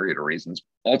a myriad of reasons.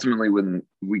 Ultimately, when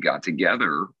we got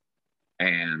together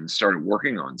and started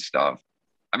working on stuff,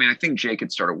 I mean, I think Jake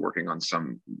had started working on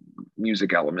some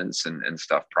music elements and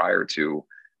stuff prior to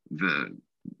the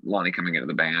Lonnie coming into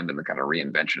the band and the kind of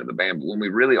reinvention of the band. But when we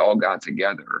really all got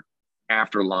together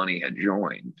after Lonnie had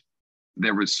joined,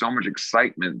 there was so much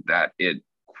excitement that it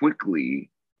quickly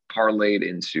parlayed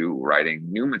into writing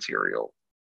new material.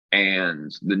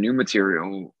 And the new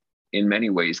material in many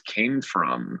ways came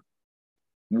from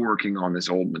working on this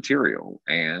old material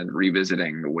and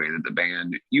revisiting the way that the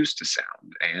band used to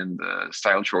sound and the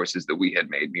style choices that we had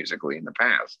made musically in the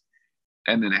past.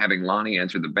 And then having Lonnie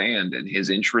enter the band and his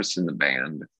interest in the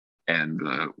band and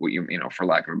for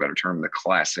lack of a better term, the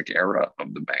classic era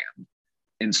of the band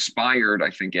inspired, I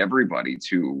think, everybody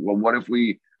to, well, what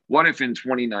if in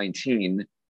 2019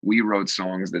 we wrote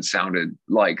songs that sounded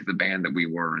like the band that we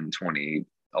were in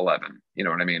 2011? You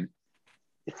know what I mean?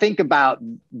 Think about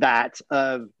that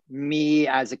of me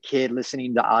as a kid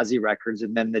listening to Ozzy records,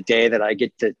 and then the day that I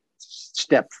get to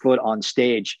step foot on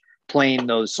stage playing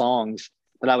those songs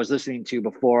that I was listening to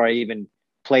before I even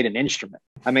played an instrument.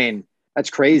 I mean,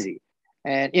 that's crazy.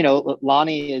 And,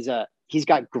 Lonnie he's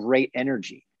got great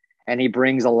energy, and he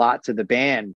brings a lot to the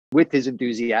band with his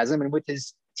enthusiasm and with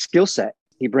his skill set.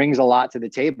 He brings a lot to the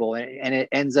table, and it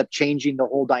ends up changing the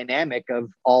whole dynamic of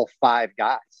all five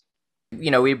guys.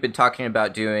 We've been talking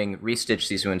about doing Restitch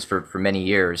These Wounds for many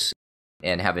years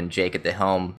and having Jake at the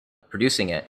helm producing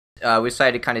it. We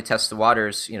decided to kind of test the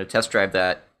waters, test drive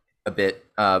that a bit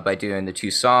by doing the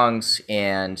two songs.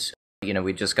 And,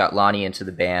 we just got Lonnie into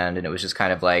the band, and it was just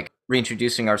kind of like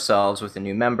reintroducing ourselves with a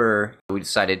new member. We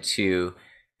decided to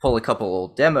pull a couple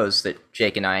old demos that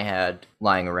Jake and I had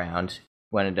lying around.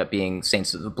 What ended up being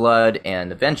Saints of the Blood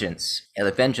and The Vengeance. And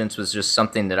The Vengeance was just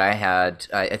something that I had,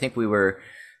 I think we were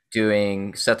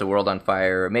doing Set the World on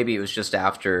Fire, or maybe it was just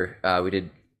after we did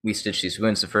We Stitch These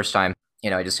Wounds the first time.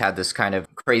 I just had this kind of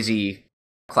crazy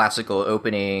classical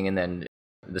opening and then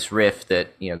this riff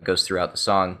that, goes throughout the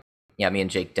song. Yeah, me and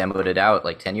Jake demoed it out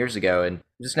like 10 years ago and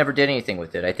just never did anything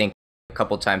with it. I think a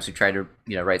couple of times we tried to,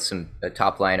 write a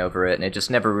top line over it, and it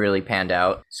just never really panned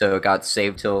out. So it got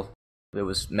saved till it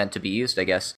was meant to be used, I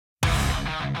guess.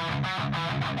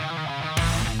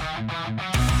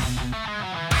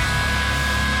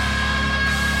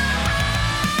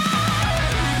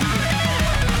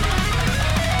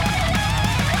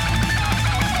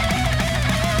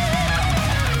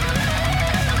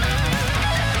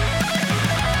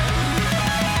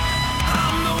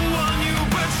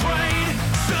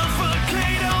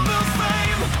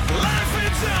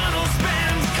 Eternal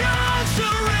spans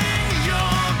conjuring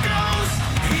your ghost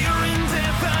here in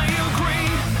death.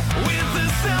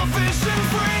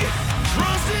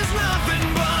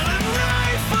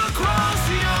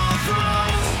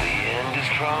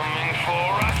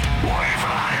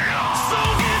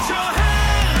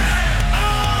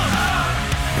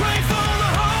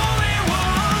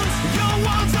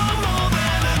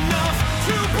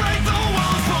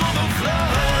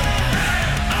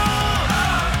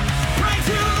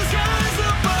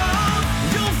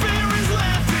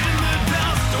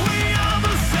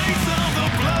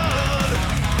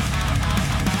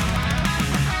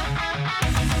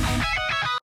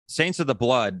 Saints of the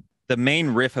Blood, the main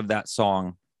riff of that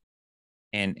song,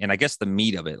 and I guess the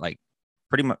meat of it, like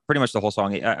pretty much the whole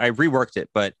song. I reworked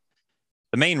it, but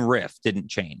the main riff didn't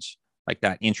change. Like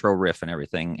that intro riff and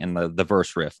everything, and the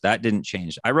verse riff, that didn't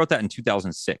change. I wrote that in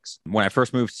 2006 when I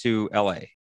first moved to LA.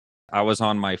 I was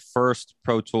on my first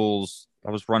Pro Tools.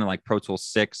 I was running like Pro Tools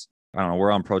 6. I don't know.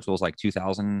 We're on Pro Tools like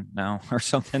 2000 now or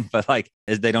something, but like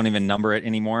they don't even number it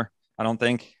anymore, I don't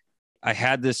think. I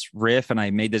had this riff and I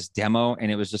made this demo,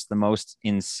 and it was just the most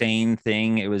insane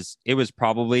thing. It was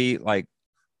probably like,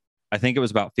 I think it was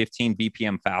about 15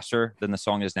 BPM faster than the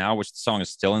song is now, which the song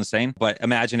is still insane. But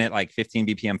imagine it like 15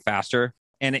 BPM faster.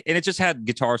 And it just had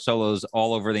guitar solos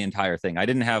all over the entire thing. I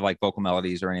didn't have like vocal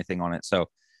melodies or anything on it. So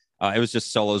it was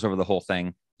just solos over the whole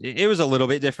thing. It was a little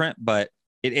bit different, but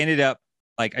it ended up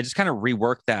like I just kind of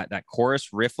reworked that chorus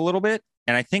riff a little bit.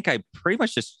 And I think I pretty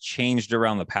much just changed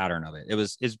around the pattern of it.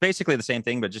 It's basically the same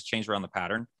thing, but just changed around the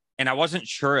pattern. And I wasn't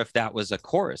sure if that was a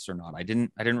chorus or not. I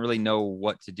didn't really know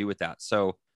what to do with that.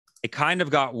 So it kind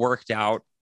of got worked out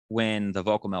when the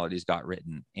vocal melodies got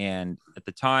written. And at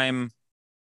the time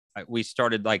we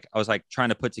started, like, I was like trying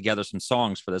to put together some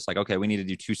songs for this. Like, okay, we need to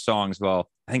do 2 songs.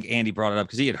 Well, I think Andy brought it up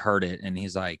because he had heard it and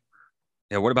he's like,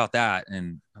 yeah, what about that?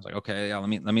 And I was like, okay, yeah, let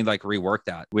me like rework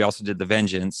that. We also did The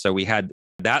Vengeance. So we had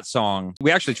that song.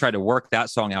 We actually tried to work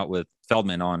that song out with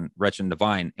Feldman on Wretched and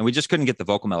Divine, and we just couldn't get the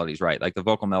vocal melodies right. Like the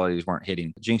vocal melodies weren't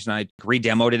hitting. Jinx and I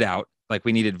re-demoed it out. Like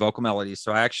we needed vocal melodies.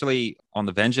 So I actually, on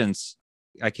The Vengeance,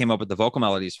 I came up with the vocal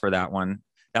melodies for that one.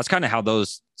 That's kind of how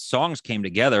those songs came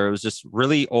together. It was just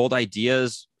really old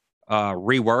ideas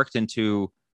reworked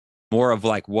into more of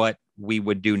like what we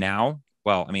would do now.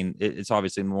 Well, I mean, it's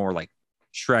obviously more like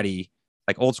shreddy,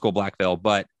 like old school Black Veil,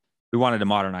 but we wanted to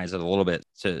modernize it a little bit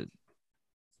to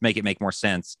make it make more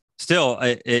sense. Still,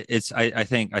 I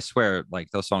think, I swear, like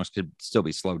those songs could still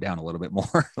be slowed down a little bit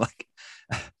more. Like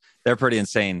they're pretty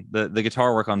insane. The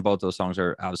guitar work on both those songs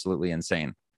are absolutely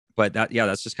insane. But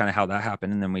that's just kind of how that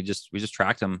happened. And then we just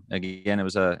tracked them again. It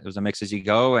was a mix as you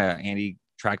go. Andy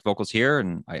tracked vocals here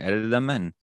and I edited them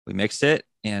and we mixed it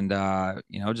and,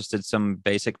 just did some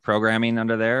basic programming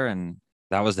under there. And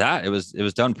that was that. It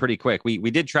was done pretty quick. We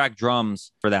did track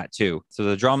drums for that too. So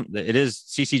it is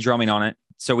CC drumming on it.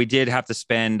 So we did have to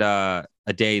spend a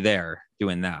day there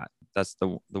doing that. That's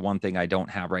the one thing I don't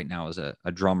have right now is a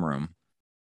drum room.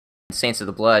 Saints of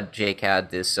the Blood, Jake had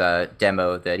this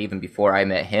demo that even before I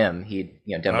met him, he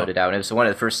demoed it out. And it was one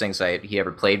of the first things he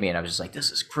ever played me, and I was just like, this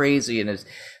is crazy. And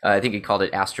I think he called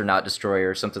it Astronaut Destroyer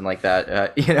or something like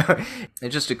that.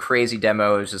 It's just a crazy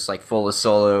demo. It was just like full of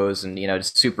solos and,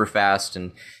 just super fast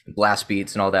and blast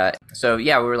beats and all that. So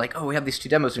yeah, we were like, oh, we have these 2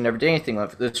 demos. We never did anything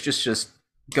with. Let's just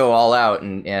go all out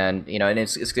and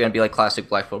it's going to be like classic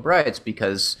Black Veil Brides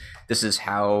because this is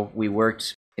how we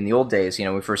worked in the old days.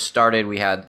 When we first started, we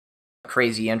had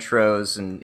crazy intros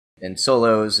and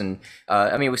solos and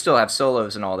we still have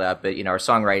solos and all that, but our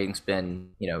songwriting's been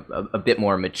a bit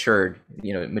more matured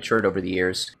over the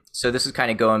years. So this is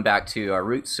kind of going back to our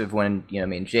roots of when me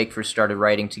and Jake first started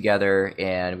writing together,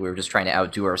 and we were just trying to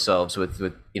outdo ourselves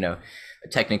with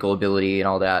technical ability and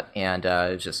all that, and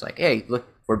it's just like, hey, look,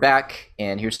 we're back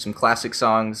and here's some classic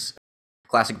songs,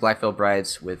 classic Black Veil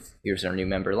Brides here's our new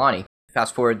member Lonnie.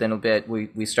 Fast forward then a bit,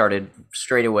 we started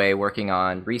straight away working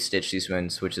on Restitch These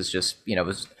Wounds, which is just,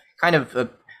 was kind of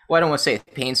I don't want to say a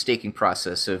painstaking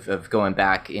process of going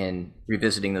back and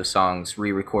revisiting those songs,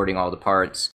 re-recording all the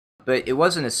parts. But it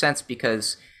was in a sense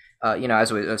because,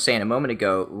 as I was saying a moment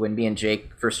ago, when me and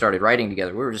Jake first started writing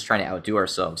together, we were just trying to outdo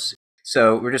ourselves.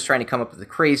 So we're just trying to come up with the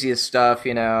craziest stuff,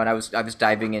 and I was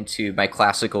diving into my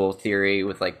classical theory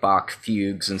with like Bach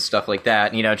fugues and stuff like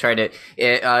that, trying to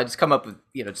just come up with,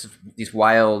 just these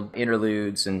wild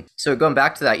interludes. And so going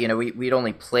back to that, we'd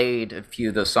only played a few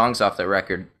of those songs off that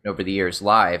record over the years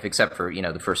live, except for,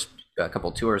 the first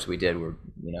couple tours we did were,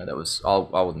 that was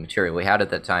all the material we had at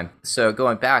that time. So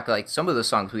going back, like some of the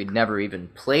songs we'd never even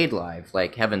played live,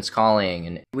 like Heaven's Calling,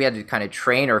 and we had to kind of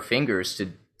train our fingers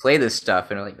to play this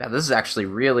stuff, and we're like, wow, this is actually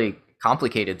really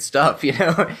complicated stuff,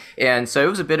 and so it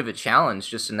was a bit of a challenge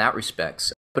just in that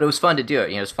respect, but it was fun to do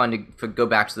it. It was fun to go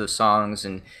back to those songs,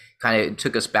 and kind of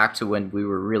took us back to when we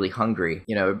were really hungry,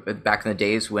 back in the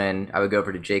days when I would go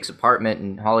over to Jake's apartment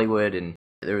in Hollywood, and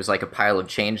there was like a pile of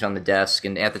change on the desk,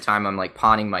 and at the time I'm like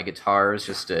pawning my guitars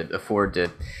just to afford to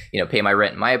pay my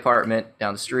rent in my apartment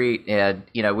down the street, and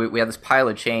we had this pile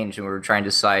of change, and we were trying to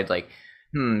decide like,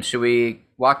 should we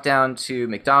walk down to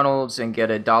McDonald's and get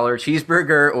 $1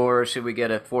 cheeseburger, or should we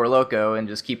get a Four Loko and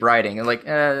just keep riding? And like,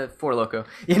 Four Loko,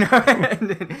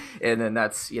 and then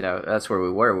that's, that's where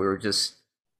we were. We were just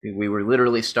We were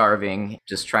literally starving,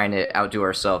 just trying to outdo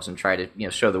ourselves and try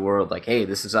to, show the world like, hey,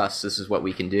 this is us, this is what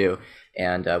we can do.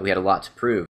 And we had a lot to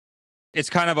prove. It's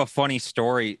kind of a funny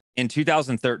story. In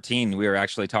 2013, we were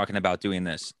actually talking about doing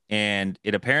this, and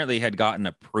it apparently had gotten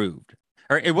approved.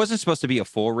 Or it wasn't supposed to be a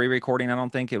full re-recording. I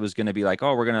don't think it was going to be like,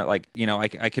 oh, we're going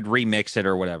to I could remix it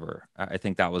or whatever. I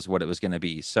think that was what it was going to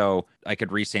be. So I could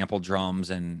resample drums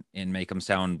and make them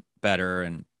sound better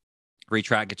and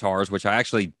retrack guitars, which I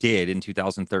actually did in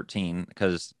 2013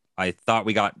 because I thought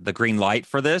we got the green light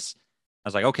for this. I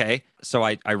was like, okay. So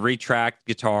I retracked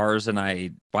guitars and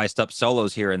I spiced up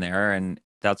solos here and there. And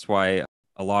that's why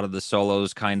a lot of the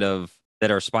solos kind of that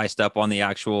are spiced up on the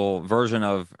actual version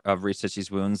of Restitch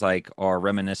These Wounds, like, are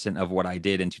reminiscent of what I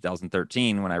did in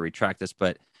 2013 when I retracked this,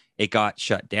 but it got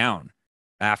shut down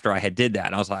after I had did that.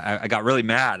 And I was like, I got really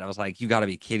mad. I was like, you gotta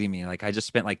be kidding me. Like, I just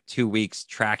spent like 2 weeks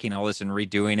tracking all this and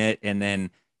redoing it, and then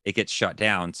it gets shut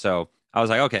down. So I was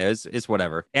like, okay, it's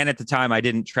whatever. And at the time I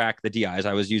didn't track the DIs.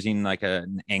 I was using like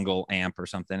an Angle amp or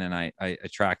something, and I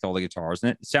tracked all the guitars,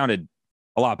 and it sounded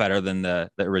a lot better than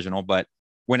the original. But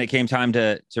when it came time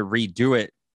to redo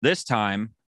it this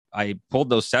time, I pulled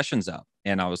those sessions up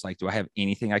and I was like, do I have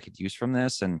anything I could use from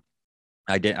this? And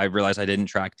I realized I didn't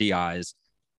track DIs,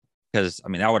 because I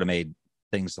mean, that would have made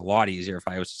things a lot easier if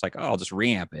I was just like, oh, I'll just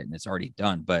reamp it and it's already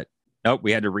done. But nope,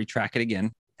 we had to retrack it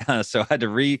again. So I had to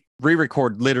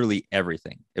re-record literally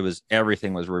everything.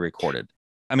 Everything was re-recorded.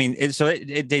 I mean,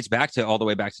 it dates back to all the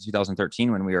way back to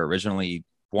 2013 when we were originally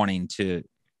wanting to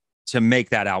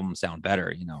make that album sound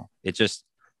better. It just,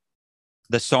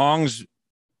 the songs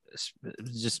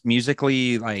just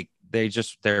musically, like,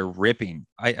 they're ripping.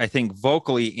 I think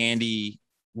vocally Andy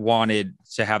wanted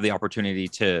to have the opportunity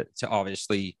to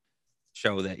obviously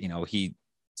show that, he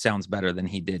sounds better than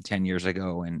he did 10 years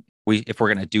ago. And if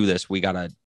we're going to do this, we gotta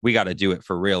do it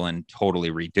for real and totally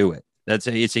redo it.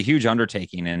 It's a huge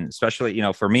undertaking. And especially,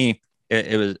 for me,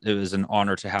 it was an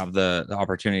honor to have the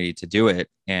opportunity to do it.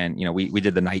 And, we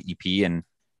did the Night EP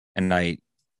and I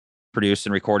produced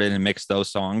and recorded and mixed those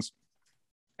songs.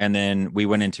 And then we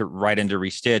went right into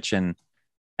Restitch, and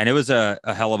it was a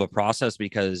hell of a process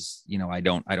because, I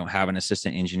don't have an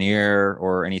assistant engineer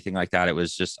or anything like that. It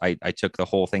was just, I took the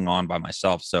whole thing on by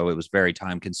myself. So it was very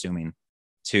time consuming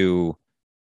to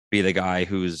be the guy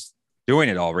who's doing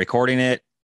it all, recording it,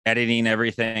 editing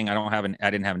everything. I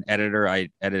didn't have an editor. I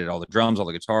edited all the drums, all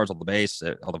the guitars, all the bass,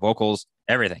 all the vocals,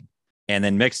 everything, and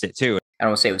then mixed it too. I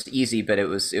don't want to say it was easy, but it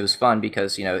was fun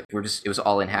because, it was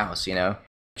all in house,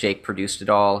 Jake produced it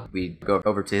all. We'd go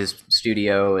over to his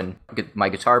studio and get my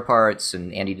guitar parts,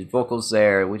 and Andy did vocals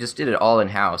there. We just did it all in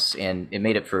house, and it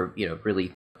made it for,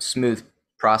 really smooth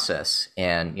process.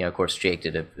 And, of course, Jake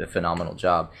did a phenomenal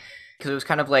job, because it was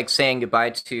kind of like saying goodbye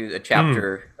to a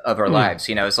chapter of our lives.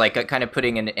 It's like kind of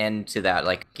putting an end to that.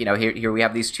 Like, here we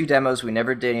have these 2 demos we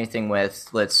never did anything with.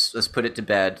 Let's put it to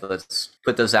bed. Let's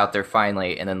put those out there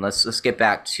finally, and then let's get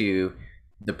back to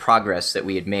the progress that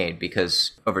we had made,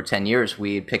 because over 10 years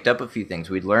we had picked up a few things.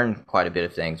 We'd learned quite a bit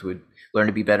of things. We'd learned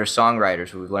to be better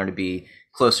songwriters. We'd learned to be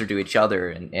closer to each other,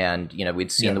 and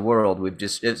we'd seen the world. We've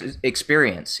just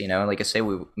experienced, like I say,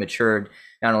 we matured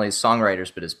not only as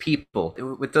songwriters but as people.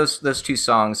 With those 2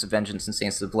 songs, Vengeance and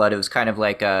Saints of the Blood, it was kind of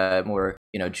like a more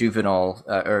juvenile,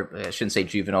 or I shouldn't say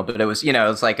juvenile, but it was it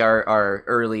was like our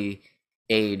early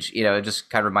age. It just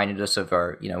kind of reminded us of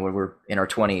our, when we're in our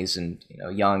 20s and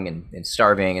young and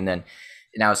starving. And then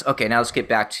now it's okay, now let's get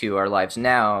back to our lives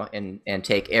now and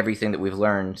take everything that we've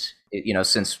learned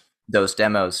since those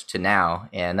demos to now.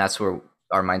 And that's where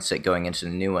our mindset going into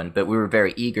the new one. But we were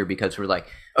very eager because we're like,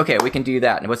 okay, we can do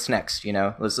that, and what's next?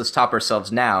 Let's top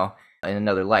ourselves now in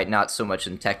another light, not so much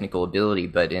in technical ability,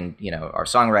 but in our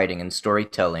songwriting and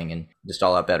storytelling, and just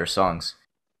all out better songs.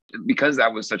 Because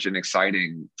that was such an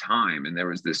exciting time, and there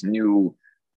was a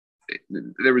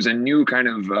new kind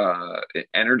of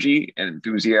energy and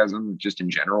enthusiasm just in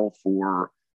general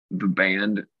for the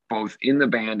band, both in the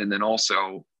band and then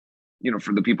also,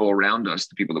 for the people around us,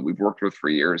 the people that we've worked with for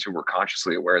years, who were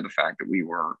consciously aware of the fact that we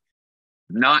were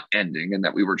not ending and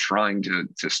that we were trying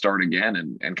to start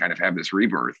again and kind of have this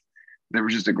rebirth. There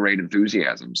was just a great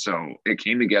enthusiasm. So it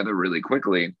came together really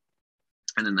quickly.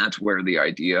 And then that's where the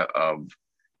idea of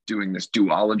doing this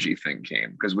duology thing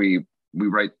came, because we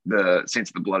write the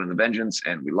Saints of the Blood and the Vengeance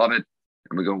and we love it,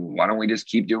 and we go, why don't we just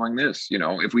keep doing this?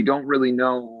 If we don't really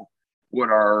know what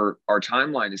our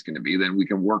timeline is going to be, then we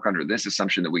can work under this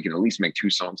assumption that we can at least make 2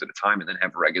 songs at a time and then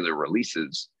have regular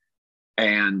releases.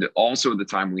 And also at the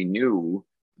time, we knew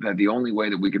that the only way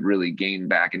that we could really gain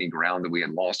back any ground that we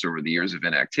had lost over the years of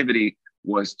inactivity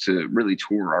was to really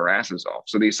tour our asses off.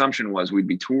 So the assumption was we'd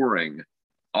be touring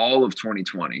all of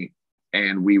 2020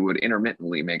 and we would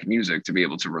intermittently make music to be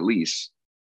able to release.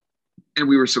 And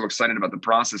we were so excited about the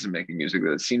process of making music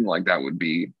that it seemed like that would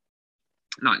be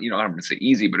not, you know, I don't want to say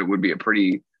easy, but it would be a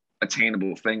pretty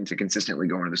attainable thing to consistently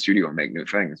go into the studio and make new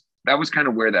things. That was kind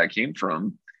of where that came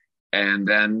from. And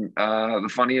then the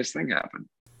funniest thing happened.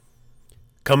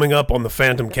 Coming up on the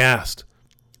Phantom Cast,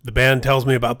 the band tells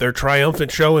me about their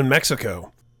triumphant show in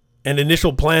Mexico and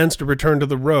initial plans to return to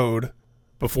the road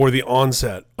before the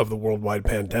onset of the worldwide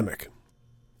pandemic.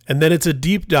 And then it's a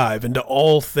deep dive into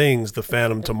all things The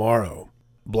Phantom Tomorrow,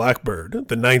 Blackbird,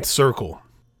 The Ninth Circle,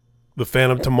 The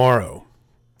Phantom Tomorrow,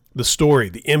 the story,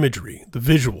 the imagery, the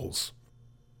visuals.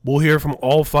 We'll hear from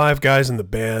all 5 guys in the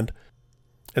band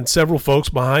and several folks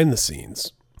behind the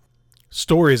scenes.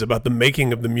 Stories about the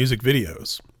making of the music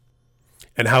videos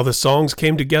and how the songs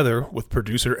came together with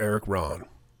producer Eric Ron.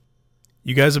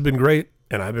 You guys have been great,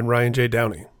 and I've been Ryan J.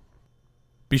 Downey.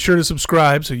 Be sure to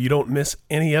subscribe so you don't miss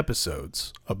any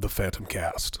episodes of the Phantom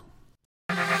Cast.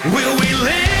 Will we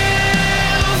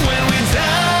live when we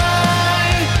die?